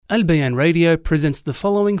Al Bayan Radio presents the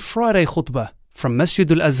following Friday khutbah from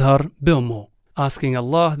Masjid Al-Azhar, Bilmo, asking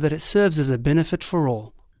Allah that it serves as a benefit for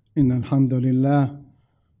all. إن الحمد لله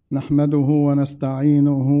نحمده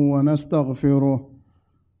ونستعينه ونستغفره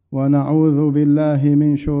ونعوذ بالله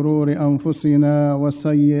من شرور أنفسنا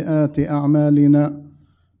وسيئات أعمالنا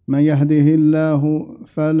من يهده الله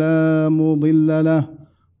فلا مضل له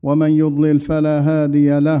ومن يضلل فلا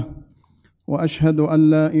هادي له وأشهد أن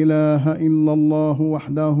لا إله إلا الله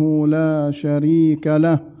وحده لا شريك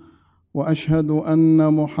له وأشهد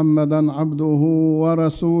أن محمدًا عبده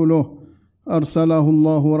ورسوله أرسله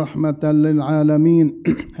الله رحمة للعالمين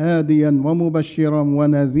هاديا ومبشرا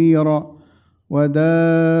ونذيرا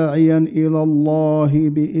وداعيا إلى الله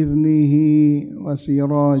بإذنه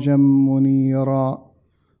وسراجا منيرا.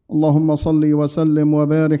 اللهم صل وسلم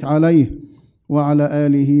وبارك عليه وعلى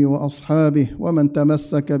آله وأصحابه ومن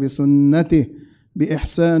تمسك بسنته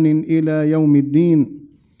بإحسان إلى يوم الدين.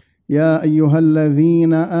 يا أيها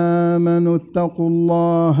الذين آمنوا اتقوا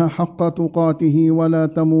الله حق تقاته ولا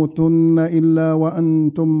تموتن إلا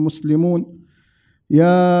وأنتم مسلمون.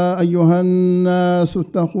 يا أيها الناس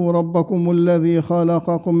اتقوا ربكم الذي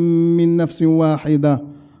خلقكم من نفس واحدة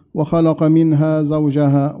وخلق منها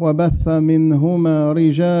زوجها وبث منهما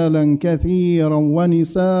رجالا كثيرا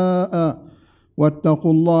ونساء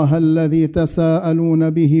واتقوا الله الذي تساءلون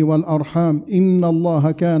به والأرحام إن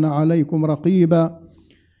الله كان عليكم رقيبا.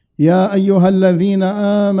 يا أيها الذين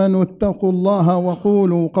آمنوا اتقوا الله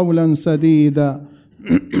وقولوا قولا سديدا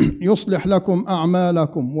يصلح لكم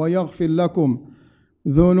أعمالكم ويغفر لكم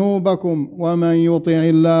ذنوبكم ومن يطع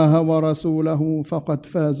الله ورسوله فقد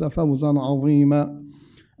فاز فوزا عظيما.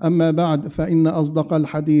 أما بعد فإن أصدق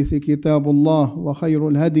الحديث كتاب الله وخير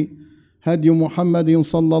الهدي هدي محمد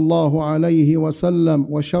صلى الله عليه وسلم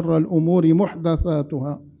وشر الأمور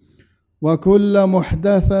محدثاتها وكل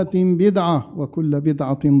محدثة بدعة وكل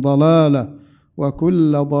بدعة ضلالة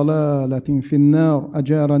وكل ضلالة في النار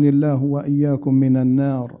أجارني الله وإياكم من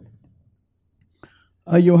النار.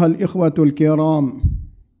 أيها الإخوة الكرام،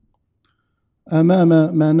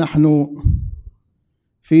 أمام ما نحن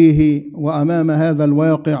فيه وأمام هذا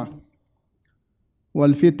الواقع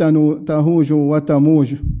والفتن تهوج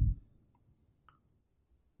وتموج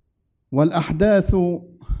والأحداث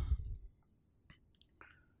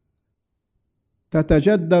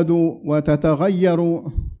تتجدد وتتغير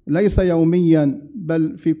ليس يوميا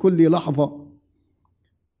بل في كل لحظة.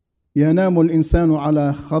 ينام الإنسان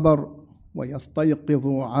على خبر ويستيقظ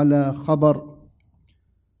على خبر.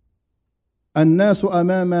 الناس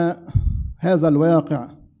أمام هذا الواقع،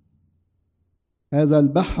 هذا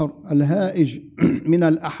البحر الهائج من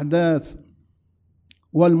الأحداث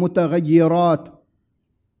والمتغيرات،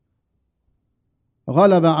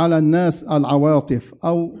 غلب على الناس العواطف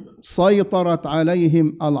أو سيطرت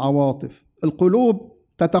عليهم العواطف. القلوب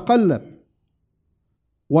تتقلب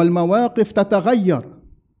والمواقف تتغير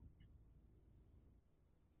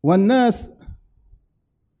والناس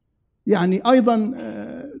أيضا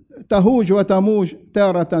تهوج وتموج،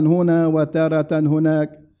 تارة هنا وتارة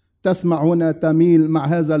هناك، تسمع هنا تميل مع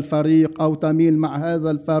هذا الفريق أو تميل مع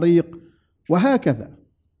هذا الفريق وهكذا.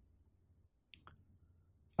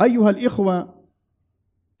 أيها الإخوة،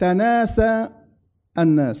 تناسى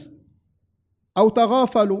الناس أو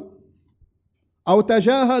تغافلوا أو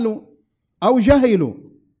تجاهلوا أو جهلوا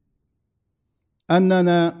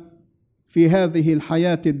أننا في هذه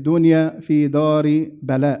الحياة الدنيا في دار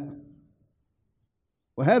بلاء،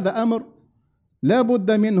 وهذا أمر لا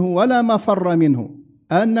بد منه ولا مفر منه،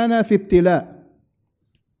 أننا في ابتلاء،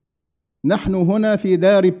 نحن هنا في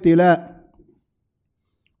دار ابتلاء.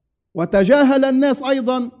 وتجاهل الناس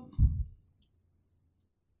أيضا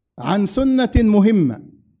عن سنة مهمة،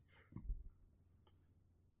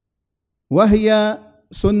 وهي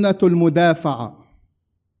سنة المدافعة.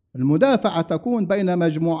 المدافعة تكون بين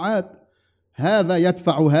مجموعات، هذا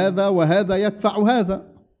يدفع هذا وهذا يدفع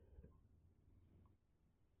هذا.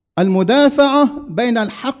 المدافعة بين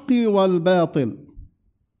الحق والباطل،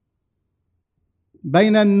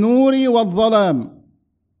 بين النور والظلام،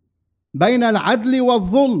 بين العدل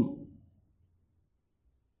والظلم،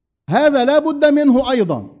 هذا لا بد منه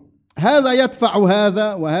أيضا. هذا يدفع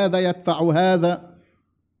هذا وهذا يدفع هذا،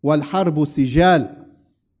 والحرب سجال،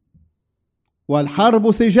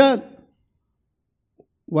 والحرب سجال،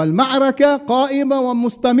 والمعركة قائمة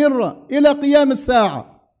ومستمرة إلى قيام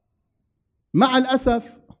الساعة. مع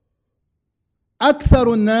الأسف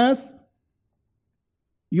أكثر الناس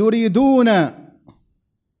يريدون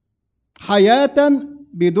حياة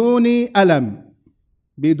بدون ألم،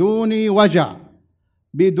 بدون وجع،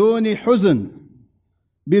 بدون حزن،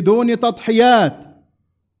 بدون تضحيات،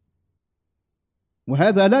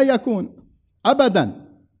 وهذا لا يكون أبدا.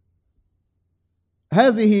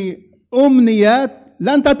 هذه أمنيات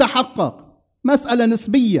لن تتحقق، مسألة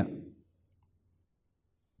نسبية.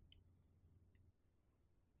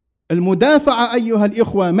 المدافعة أيها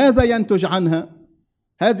الإخوة ماذا ينتج عنها؟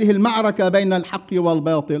 هذه المعركة بين الحق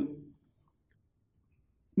والباطل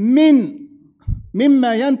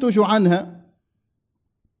مما ينتج عنها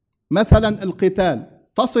مثلا القتال،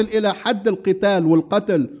 تصل إلى حد القتال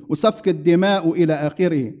والقتل وسفك الدماء إلى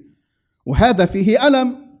آخره، وهذا فيه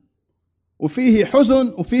ألم وفيه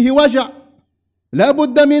حزن وفيه وجع لا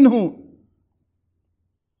بد منه.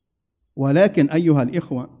 ولكن أيها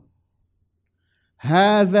الإخوة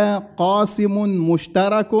هذا قاسم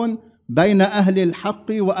مشترك بين أهل الحق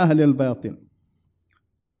وأهل الباطل،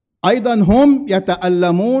 أيضا هم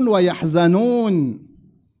يتألمون ويحزنون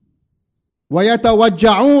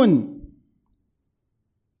ويتوجعون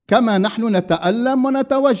كما نحن نتألم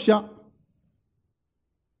ونتوجع.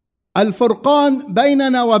 الفرقان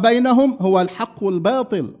بيننا وبينهم هو الحق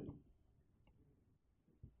والباطل،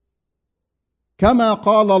 كما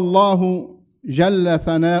قال الله جل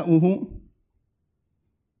ثناؤه: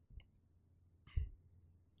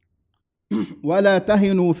 ولا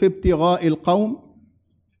تهنوا في ابتغاء القوم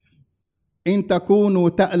إن تكونوا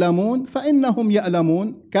تألمون فإنهم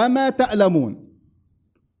يألمون كما تألمون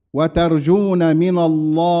وترجون من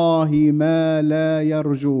الله ما لا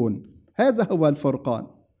يرجون. هذا هو الفرقان،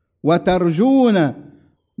 وترجون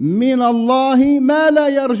من الله ما لا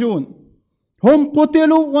يرجون. هم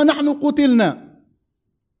قتلوا ونحن قتلنا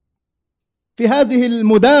في هذه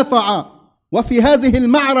المدافعة وفي هذه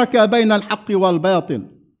المعركة بين الحق والباطل.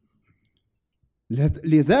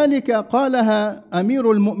 لذلك قالها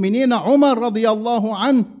أمير المؤمنين عمر رضي الله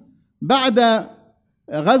عنه بعد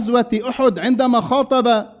غزوة أحد عندما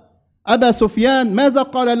خاطب أبا سفيان، ماذا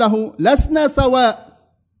قال له؟ لسنا سواء،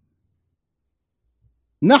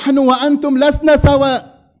 نحن وأنتم لسنا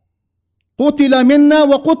سواء، قتل منا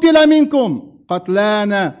وقتل منكم،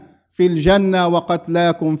 قتلانا في الجنة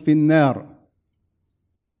وقتلاكم في النار.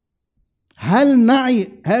 هل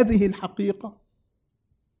نعي هذه الحقيقة؟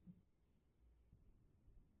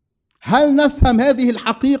 هل نفهم هذه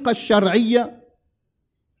الحقيقة الشرعية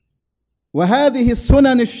وهذه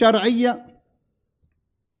السنن الشرعية؟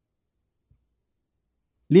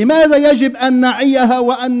 لماذا يجب أن نعيها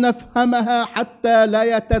وأن نفهمها حتى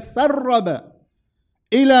لا يتسرب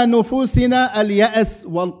إلى نفوسنا اليأس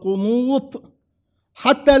والقنوط،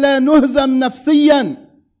 حتى لا نهزم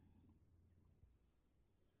نفسيا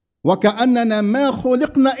وكأننا ما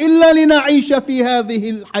خلقنا إلا لنعيش في هذه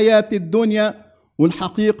الحياة الدنيا،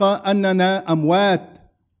 والحقيقة أننا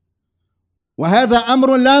أموات، وهذا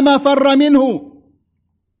أمر لا مفر منه.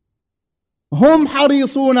 هم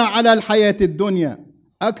حريصون على الحياة الدنيا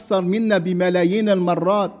أكثر منا بملايين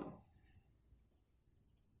المرات.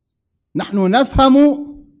 نحن نفهم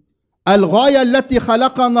الغاية التي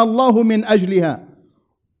خلقنا الله من أجلها،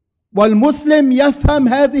 والمسلم يفهم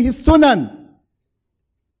هذه السنن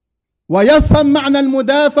ويفهم معنى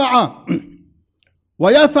المدافعة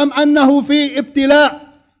ويفهم أنه في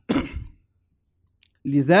ابتلاء،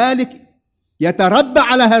 لذلك يتربى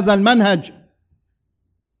على هذا المنهج.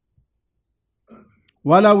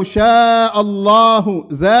 ولو شاء الله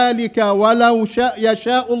ذلك ولو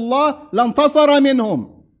يشاء الله لانتصر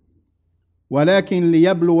منهم، ولكن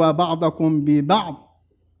ليبلو بعضكم ببعض،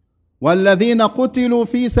 والذين قتلوا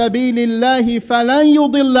في سبيل الله فلن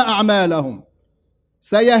يضل أعمالهم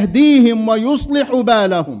سيهديهم ويصلح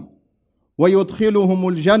بالهم ويدخلهم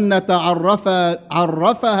الجنة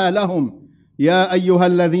عرفها لهم. يا أيها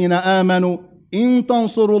الذين آمنوا إن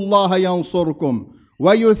تنصروا الله ينصركم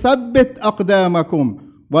ويثبت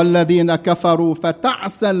أقدامكم والذين كفروا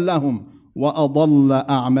فتعسا لهم وأضل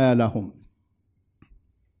أعمالهم.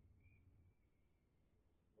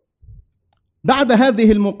 بعد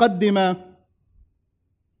هذه المقدمة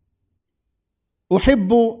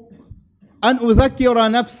أحب أن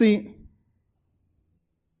أذكر نفسي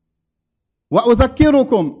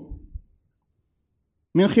وأذكركم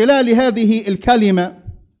من خلال هذه الكلمة،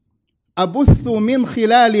 أبث من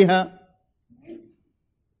خلالها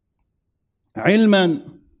علما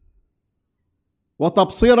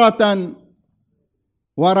وتبصرة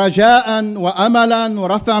ورجاء وأملا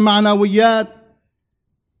ورفع معنويات،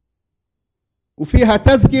 وفيها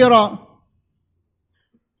تذكرة.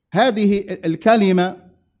 هذه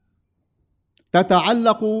الكلمة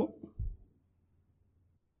تتعلق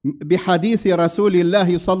بحديث رسول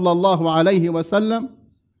الله صلى الله عليه وسلم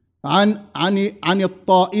عن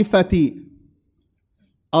الطائفة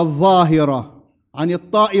الظاهرة، عن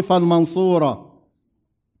الطائفة المنصورة.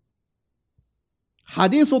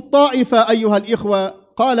 حديث الطائفة أيها الإخوة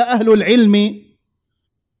قال أهل العلم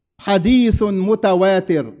حديث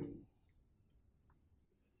متواتر،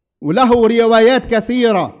 وله روايات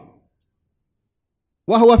كثيرة،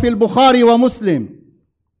 وهو في البخاري ومسلم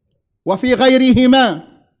وفي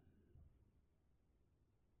غيرهما.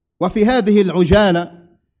 وفي هذه العجالة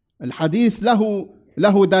الحديث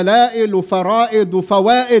له دلائل وفرائد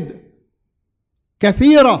وفوائد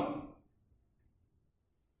كثيرة،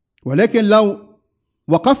 ولكن لو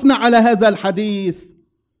وقفنا على هذا الحديث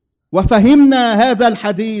وفهمنا هذا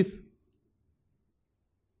الحديث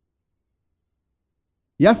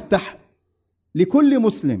يفتح لكل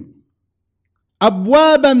مسلم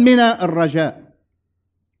أبوابا من الرجاء،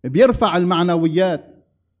 بيرفع المعنويات،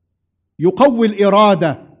 يقوي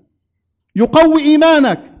الإرادة، يقوي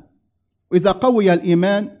إيمانك. وإذا قوي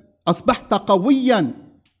الإيمان أصبحت قويا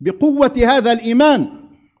بقوة هذا الإيمان.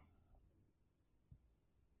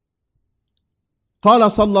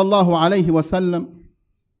 قال صلى الله عليه وسلم: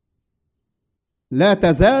 لا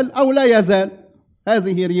تزال أو لا يزال،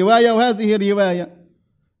 هذه رواية وهذه رواية،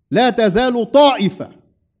 لا تزال طائفة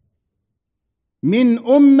من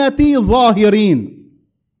أمتي ظاهرين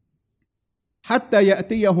حتى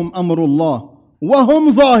يأتيهم أمر الله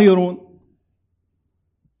وهم ظاهرون.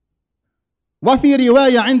 وفي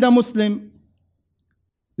رواية عند مسلم: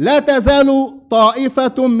 لا تزال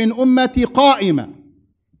طائفة من أمتي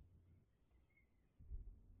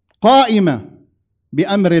قائمة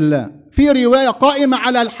بأمر الله. في رواية قائمة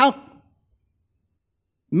على الحق.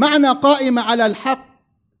 معنى قائمة على الحق،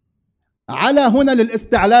 على هنا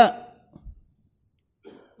للاستعلاء،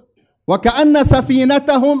 وكأن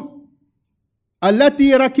سفينتهم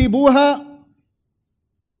التي ركبوها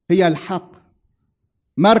هي الحق،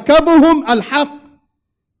 مركبهم الحق،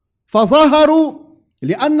 فظهروا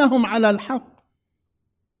لأنهم على الحق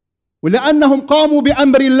ولأنهم قاموا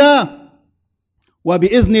بأمر الله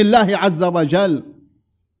وبإذن الله عز وجل.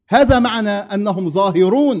 هذا معنى أنهم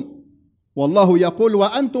ظاهرون، والله يقول: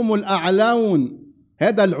 وأنتم الأعلون،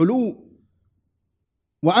 هذا العلو،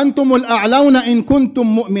 وأنتم الأعلون إن كنتم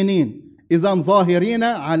مؤمنين. إذن ظاهرين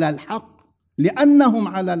على الحق لأنهم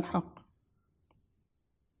على الحق،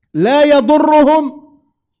 لا يضرهم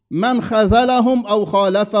من خذلهم أو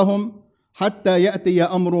خالفهم حتى يأتي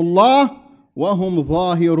أمر الله وهم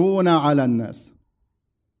ظاهرون على الناس.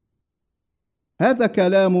 هذا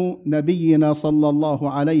كلام نبينا صلى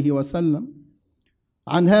الله عليه وسلم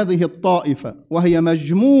عن هذه الطائفة، وهي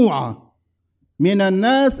مجموعة من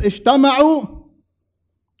الناس اجتمعوا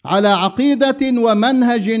على عقيدة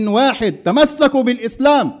ومنهج واحد، تمسكوا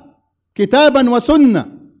بالإسلام كتابا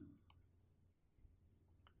وسنة.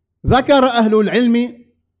 ذكر أهل العلم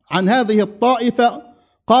عن هذه الطائفة،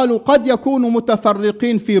 قالوا قد يكونوا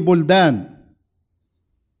متفرقين في بلدان،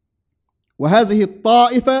 وهذه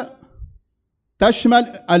الطائفة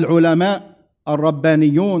تشمل العلماء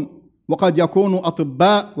الربانيون، وقد يكونوا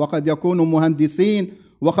أطباء، وقد يكونوا مهندسين،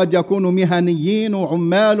 وقد يكونوا مهنيين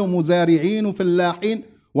وعمال ومزارعين وفلاحين،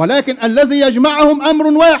 ولكن الذي يجمعهم أمر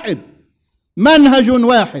واحد، منهج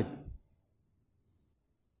واحد،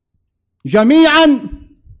 جميعا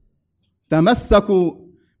تمسكوا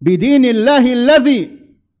بدين الله الذي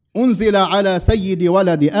أنزل على سيد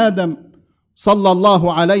ولد آدم صلى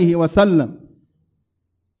الله عليه وسلم،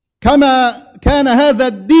 كما كان هذا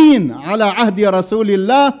الدين على عهد رسول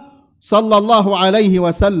الله صلى الله عليه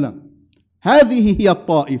وسلم. هذه هي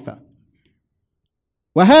الطائفة،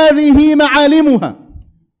 وهذه معالمها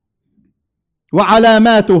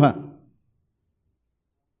وعلاماتها.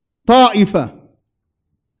 طائفة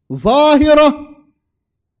ظاهرة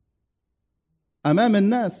أمام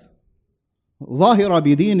الناس، ظاهرة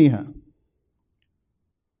بدينها،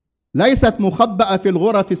 ليست مخبأة في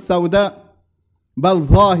الغرف السوداء، بل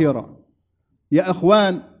ظاهرة. يا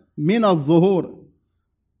أخوان، من الظهور،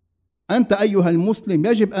 أنت أيها المسلم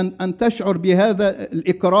يجب أن تشعر بهذا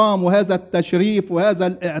الإكرام وهذا التشريف وهذا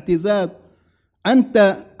الاعتزاز.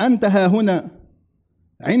 أنت ها هنا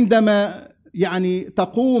عندما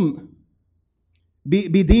تقوم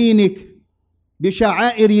بدينك،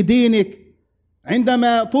 بشعائر دينك،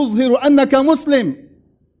 عندما تظهر أنك مسلم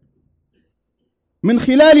من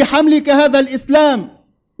خلال حملك هذا الإسلام،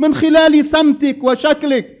 من خلال سمتك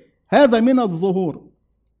وشكلك، هذا من الظهور،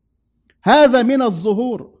 هذا من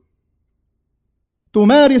الظهور.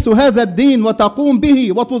 تمارس هذا الدين وتقوم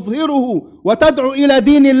به وتظهره وتدعو إلى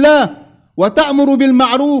دين الله وتأمر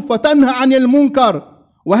بالمعروف وتنهى عن المنكر،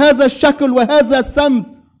 وهذا الشكل وهذا السمت،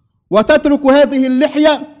 وتترك هذه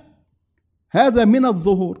اللحية، هذا من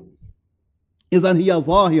الظهور. إذن هي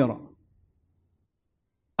ظاهرة،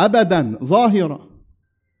 أبدا ظاهرة،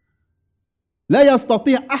 لا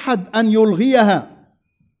يستطيع أحد أن يلغيها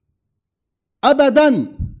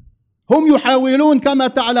أبدا. هم يحاولون كما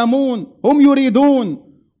تعلمون، هم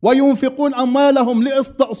يريدون وينفقون أموالهم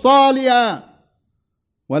لاستئصالها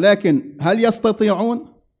ولكن هل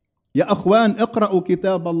يستطيعون؟ يا أخوان، اقرأوا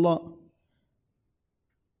كتاب الله،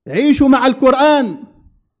 عيشوا مع القرآن،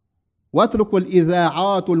 واتركوا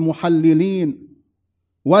الإذاعات والمحللين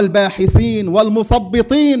والباحثين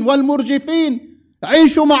والمثبطين والمرجفين.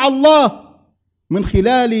 عيشوا مع الله من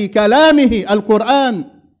خلال كلامه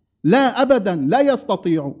القرآن. لا أبدا، لا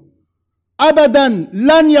يستطيعوا، أبدا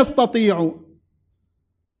لن يستطيعوا،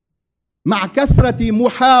 مع كثرة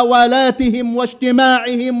محاولاتهم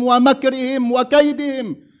واجتماعهم ومكرهم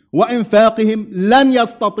وكيدهم وإنفاقهم لن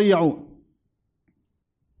يستطيعوا،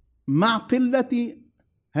 مع قلة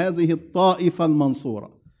هذه الطائفة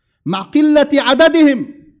المنصورة، مع قلة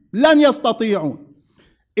عددهم لن يستطيعوا.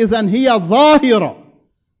 إذن هي ظاهرة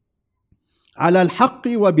على الحق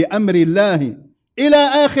وبأمر الله إلى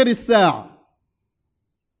آخر الساعة.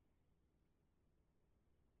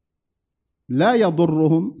 لا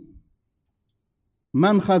يضرهم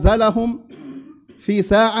من خذلهم في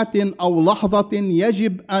ساعة أو لحظة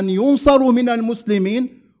يجب أن ينصروا من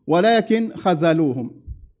المسلمين ولكن خذلوهم.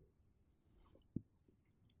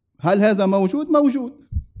 هل هذا موجود؟ موجود،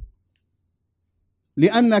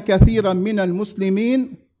 لأن كثيرا من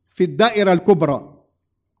المسلمين في الدائرة الكبرى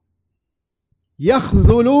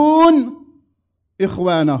يخذلون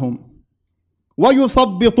إخوانهم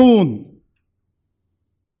ويثبطون،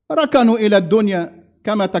 ركنوا إلى الدنيا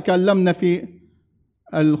كما تكلمنا في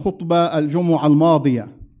الخطبة الجمعة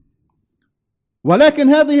الماضية. ولكن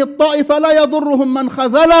هذه الطائفة لا يضرهم من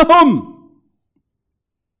خذلهم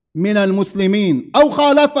من المسلمين أو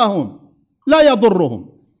خالفهم، لا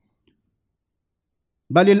يضرهم.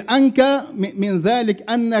 بل الأنكى من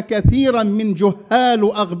ذلك أن كثيرا من جهال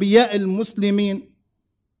وأغبياء المسلمين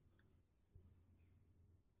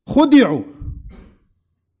خدعوا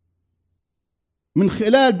من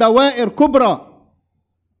خلال دوائر كبرى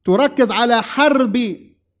تركز على حرب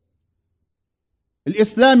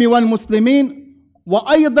الإسلام والمسلمين،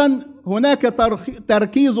 وأيضا هناك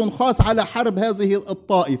تركيز خاص على حرب هذه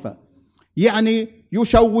الطائفة، يعني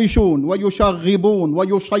يشوشون ويشغبون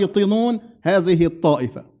ويشيطنون هذه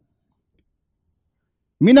الطائفة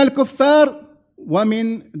من الكفار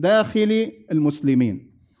ومن داخل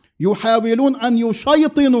المسلمين، يحاولون أن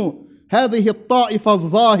يشيطنوا هذه الطائفة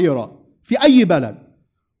الظاهرة في أي بلد،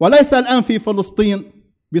 وليس الآن في فلسطين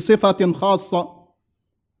بصفة خاصة،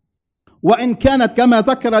 وإن كانت كما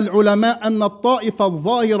ذكر العلماء أن الطائفة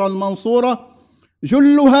الظاهرة المنصورة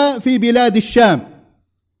جلها في بلاد الشام،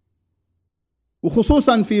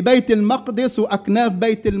 وخصوصا في بيت المقدس وأكناف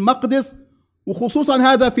بيت المقدس، وخصوصا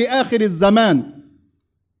هذا في آخر الزمان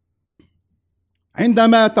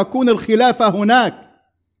عندما تكون الخلافة هناك.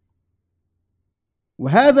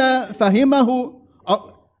 وهذا فهمه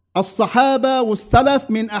الصحابة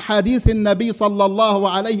والسلف من أحاديث النبي صلى الله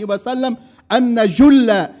عليه وسلم أن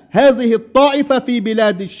جل هذه الطائفة في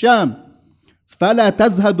بلاد الشام، فلا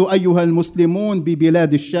تزهدوا أيها المسلمون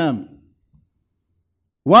ببلاد الشام،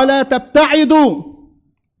 ولا تبتعدوا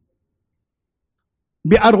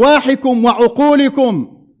بأرواحكم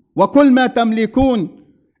وعقولكم وكل ما تملكون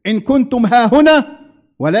إن كنتم ها هنا،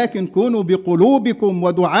 ولكن كونوا بقلوبكم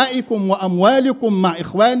ودعائكم وأموالكم مع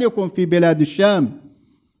إخوانكم في بلاد الشام.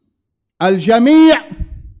 الجميع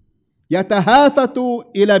يتهافت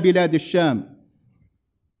إلى بلاد الشام،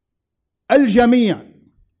 الجميع،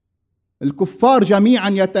 الكفار جميعا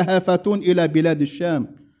يتهافتون إلى بلاد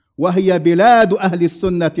الشام، وهي بلاد أهل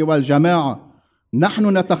السنة والجماعة.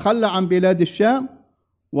 نحن نتخلى عن بلاد الشام؟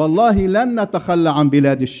 والله لن نتخلى عن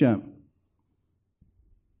بلاد الشام.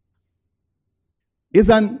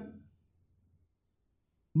 إذن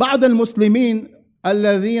بعض المسلمين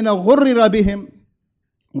الذين غرر بهم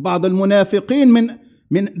وبعض المنافقين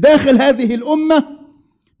من داخل هذه الأمة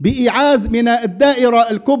بإيعاز من الدائرة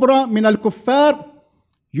الكبرى من الكفار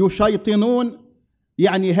يشيطنون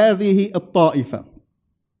يعني هذه الطائفة،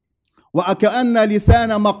 وكأن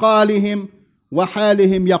لسان مقالهم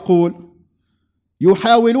وحالهم يقول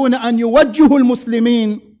يحاولون أن يوجهوا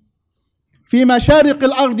المسلمين في مشارق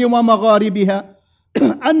الأرض ومغاربها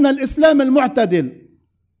أن الإسلام المعتدل.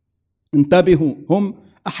 انتبهوا، هم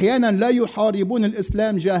أحيانا لا يحاربون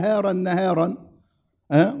الإسلام جهارا نهارا،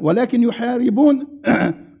 ولكن يحاربون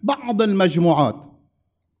بعض المجموعات،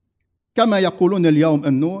 كما يقولون اليوم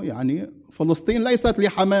أنه يعني فلسطين ليست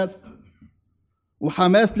لحماس،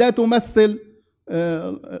 وحماس لا تمثل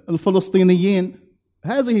الفلسطينيين.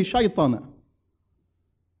 هذه شيطنة.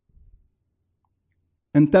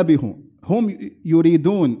 انتبهوا، هم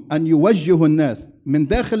يريدون أن يوجهوا الناس من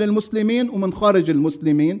داخل المسلمين ومن خارج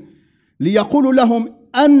المسلمين ليقولوا لهم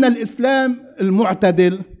أن الإسلام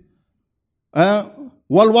المعتدل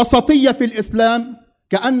والوسطية في الإسلام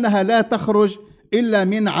كأنها لا تخرج إلا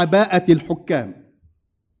من عباءة الحكام.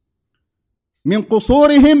 من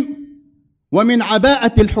قصورهم ومن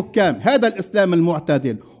عباءة الحكام. هذا الإسلام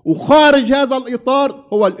المعتدل. وخارج هذا الإطار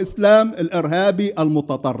هو الإسلام الإرهابي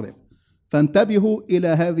المتطرف. فانتبهوا إلى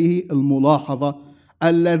هذه الملاحظة،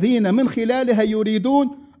 الذين من خلالها يريدون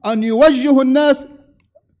أن يوجهوا الناس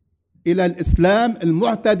إلى الإسلام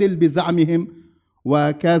المعتدل بزعمهم،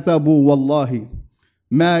 وكذبوا والله.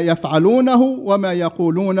 ما يفعلونه وما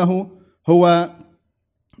يقولونه هو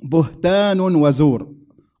بهتان وزور.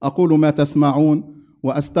 أقول ما تسمعون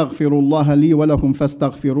وأستغفر الله لي ولكم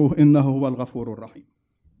فاستغفروه إنه هو الغفور الرحيم.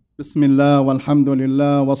 بسم الله والحمد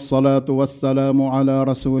لله والصلاة والسلام على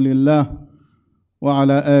رسول الله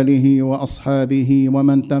وعلى آله وأصحابه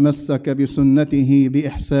ومن تمسك بسنته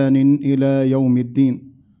بإحسان إلى يوم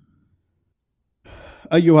الدين.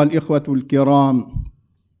 أيها الإخوة الكرام،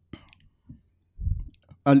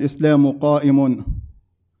 الإسلام قائم،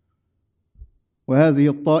 وهذه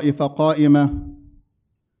الطائفة قائمة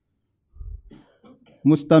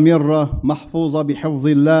مستمرة محفوظة بحفظ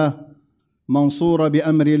الله، منصورة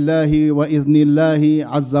بأمر الله وإذن الله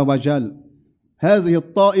عز وجل. هذه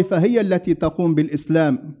الطائفة هي التي تقوم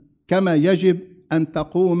بالإسلام كما يجب أن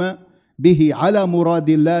تقوم به على مراد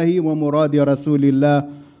الله ومراد رسول الله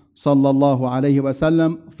صلى الله عليه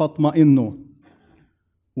وسلم. فاطمئنوا.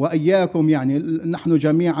 وإياكم، يعني نحن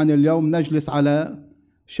جميعا اليوم نجلس على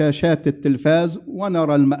شاشات التلفاز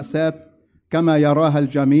ونرى المأساة كما يراها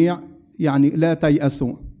الجميع. يعني لا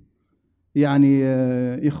تيأسوا، يعني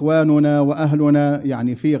إخواننا وأهلنا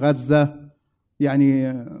يعني في غزة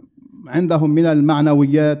يعني عندهم من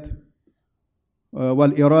المعنويات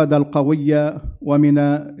والإرادة القوية ومن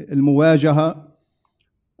المواجهة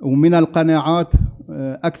ومن القناعات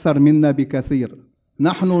أكثر منا بكثير.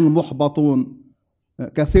 نحن المحبطون،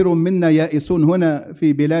 كثير منا يائسون هنا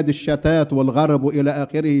في بلاد الشتات والغرب وإلى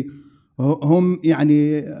آخره، هم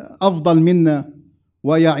يعني أفضل منا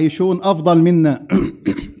ويعيشون أفضل منا.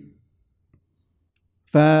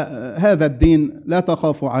 فهذا الدين لا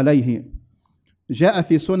تخاف عليه. جاء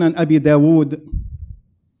في سنن أبي داود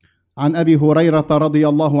عن أبي هريرة رضي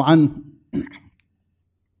الله عنه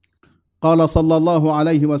قال صلى الله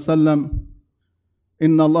عليه وسلم: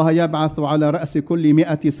 إن الله يبعث على رأس كل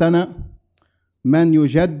 100 سنة من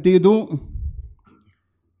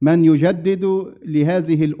يجدد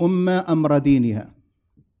لهذه الأمة أمر دينها.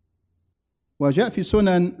 وجاء في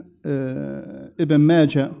سنن ابن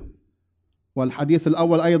ماجه، والحديث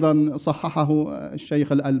الأول أيضا صححه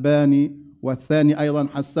الشيخ الألباني والثاني أيضا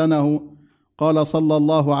حسنه. قال صلى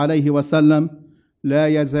الله عليه وسلم: لا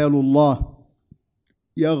يزال الله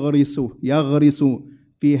يغرس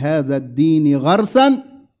في هذا الدين غرسا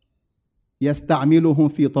يستعملهم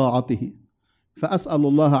في طاعته. فأسأل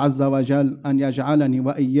الله عز وجل أن يجعلني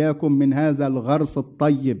وإياكم من هذا الغرس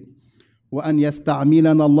الطيب، وأن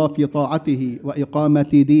يستعملنا الله في طاعته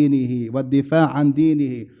وإقامة دينه والدفاع عن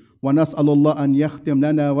دينه. ونسأل الله أن يختم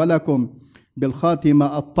لنا ولكم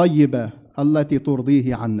بالخاتمة الطيبة التي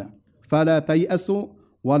ترضيه عنا. فلا تيأسوا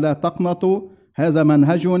ولا تقنطوا، هذا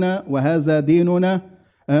منهجنا وهذا ديننا.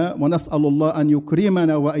 ونسأل الله أن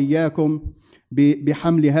يكرمنا وإياكم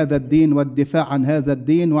بحمل هذا الدين والدفاع عن هذا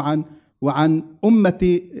الدين وعن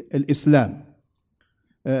أمة الإسلام.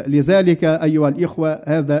 لذلك أيها الإخوة،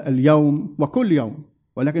 هذا اليوم وكل يوم،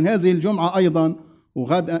 ولكن هذه الجمعة أيضا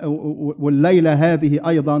والليلة هذه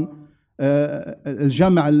أيضا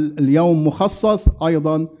الجمع اليوم مخصص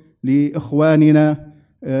أيضا لإخواننا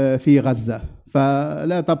في غزة.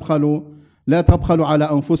 فلا تبخلوا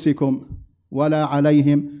على أنفسكم ولا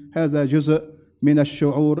عليهم. هذا جزء من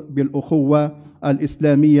الشعور بالأخوة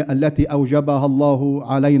الإسلامية التي أوجبها الله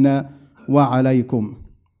علينا وعليكم.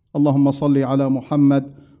 اللهم صل على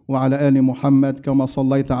محمد وعلى آل محمد كما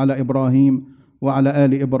صليت على إبراهيم وعلى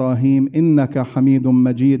آل إبراهيم إنك حميد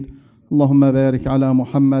مجيد. اللهم بارك على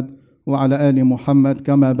محمد وعلى آل محمد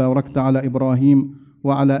كما باركت على إبراهيم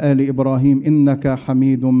وعلى آل إبراهيم إنك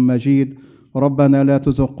حميد مجيد. ربنا لا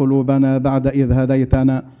تزغ قلوبنا بعد إذ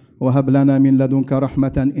هديتنا وهب لنا من لدنك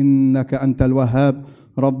رحمة إنك أنت الوهاب.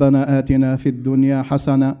 ربنا آتنا في الدنيا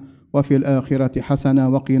حسنة وفي الآخرة حسنة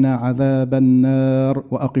وقنا عذاب النار.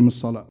 وأقم الصلاة.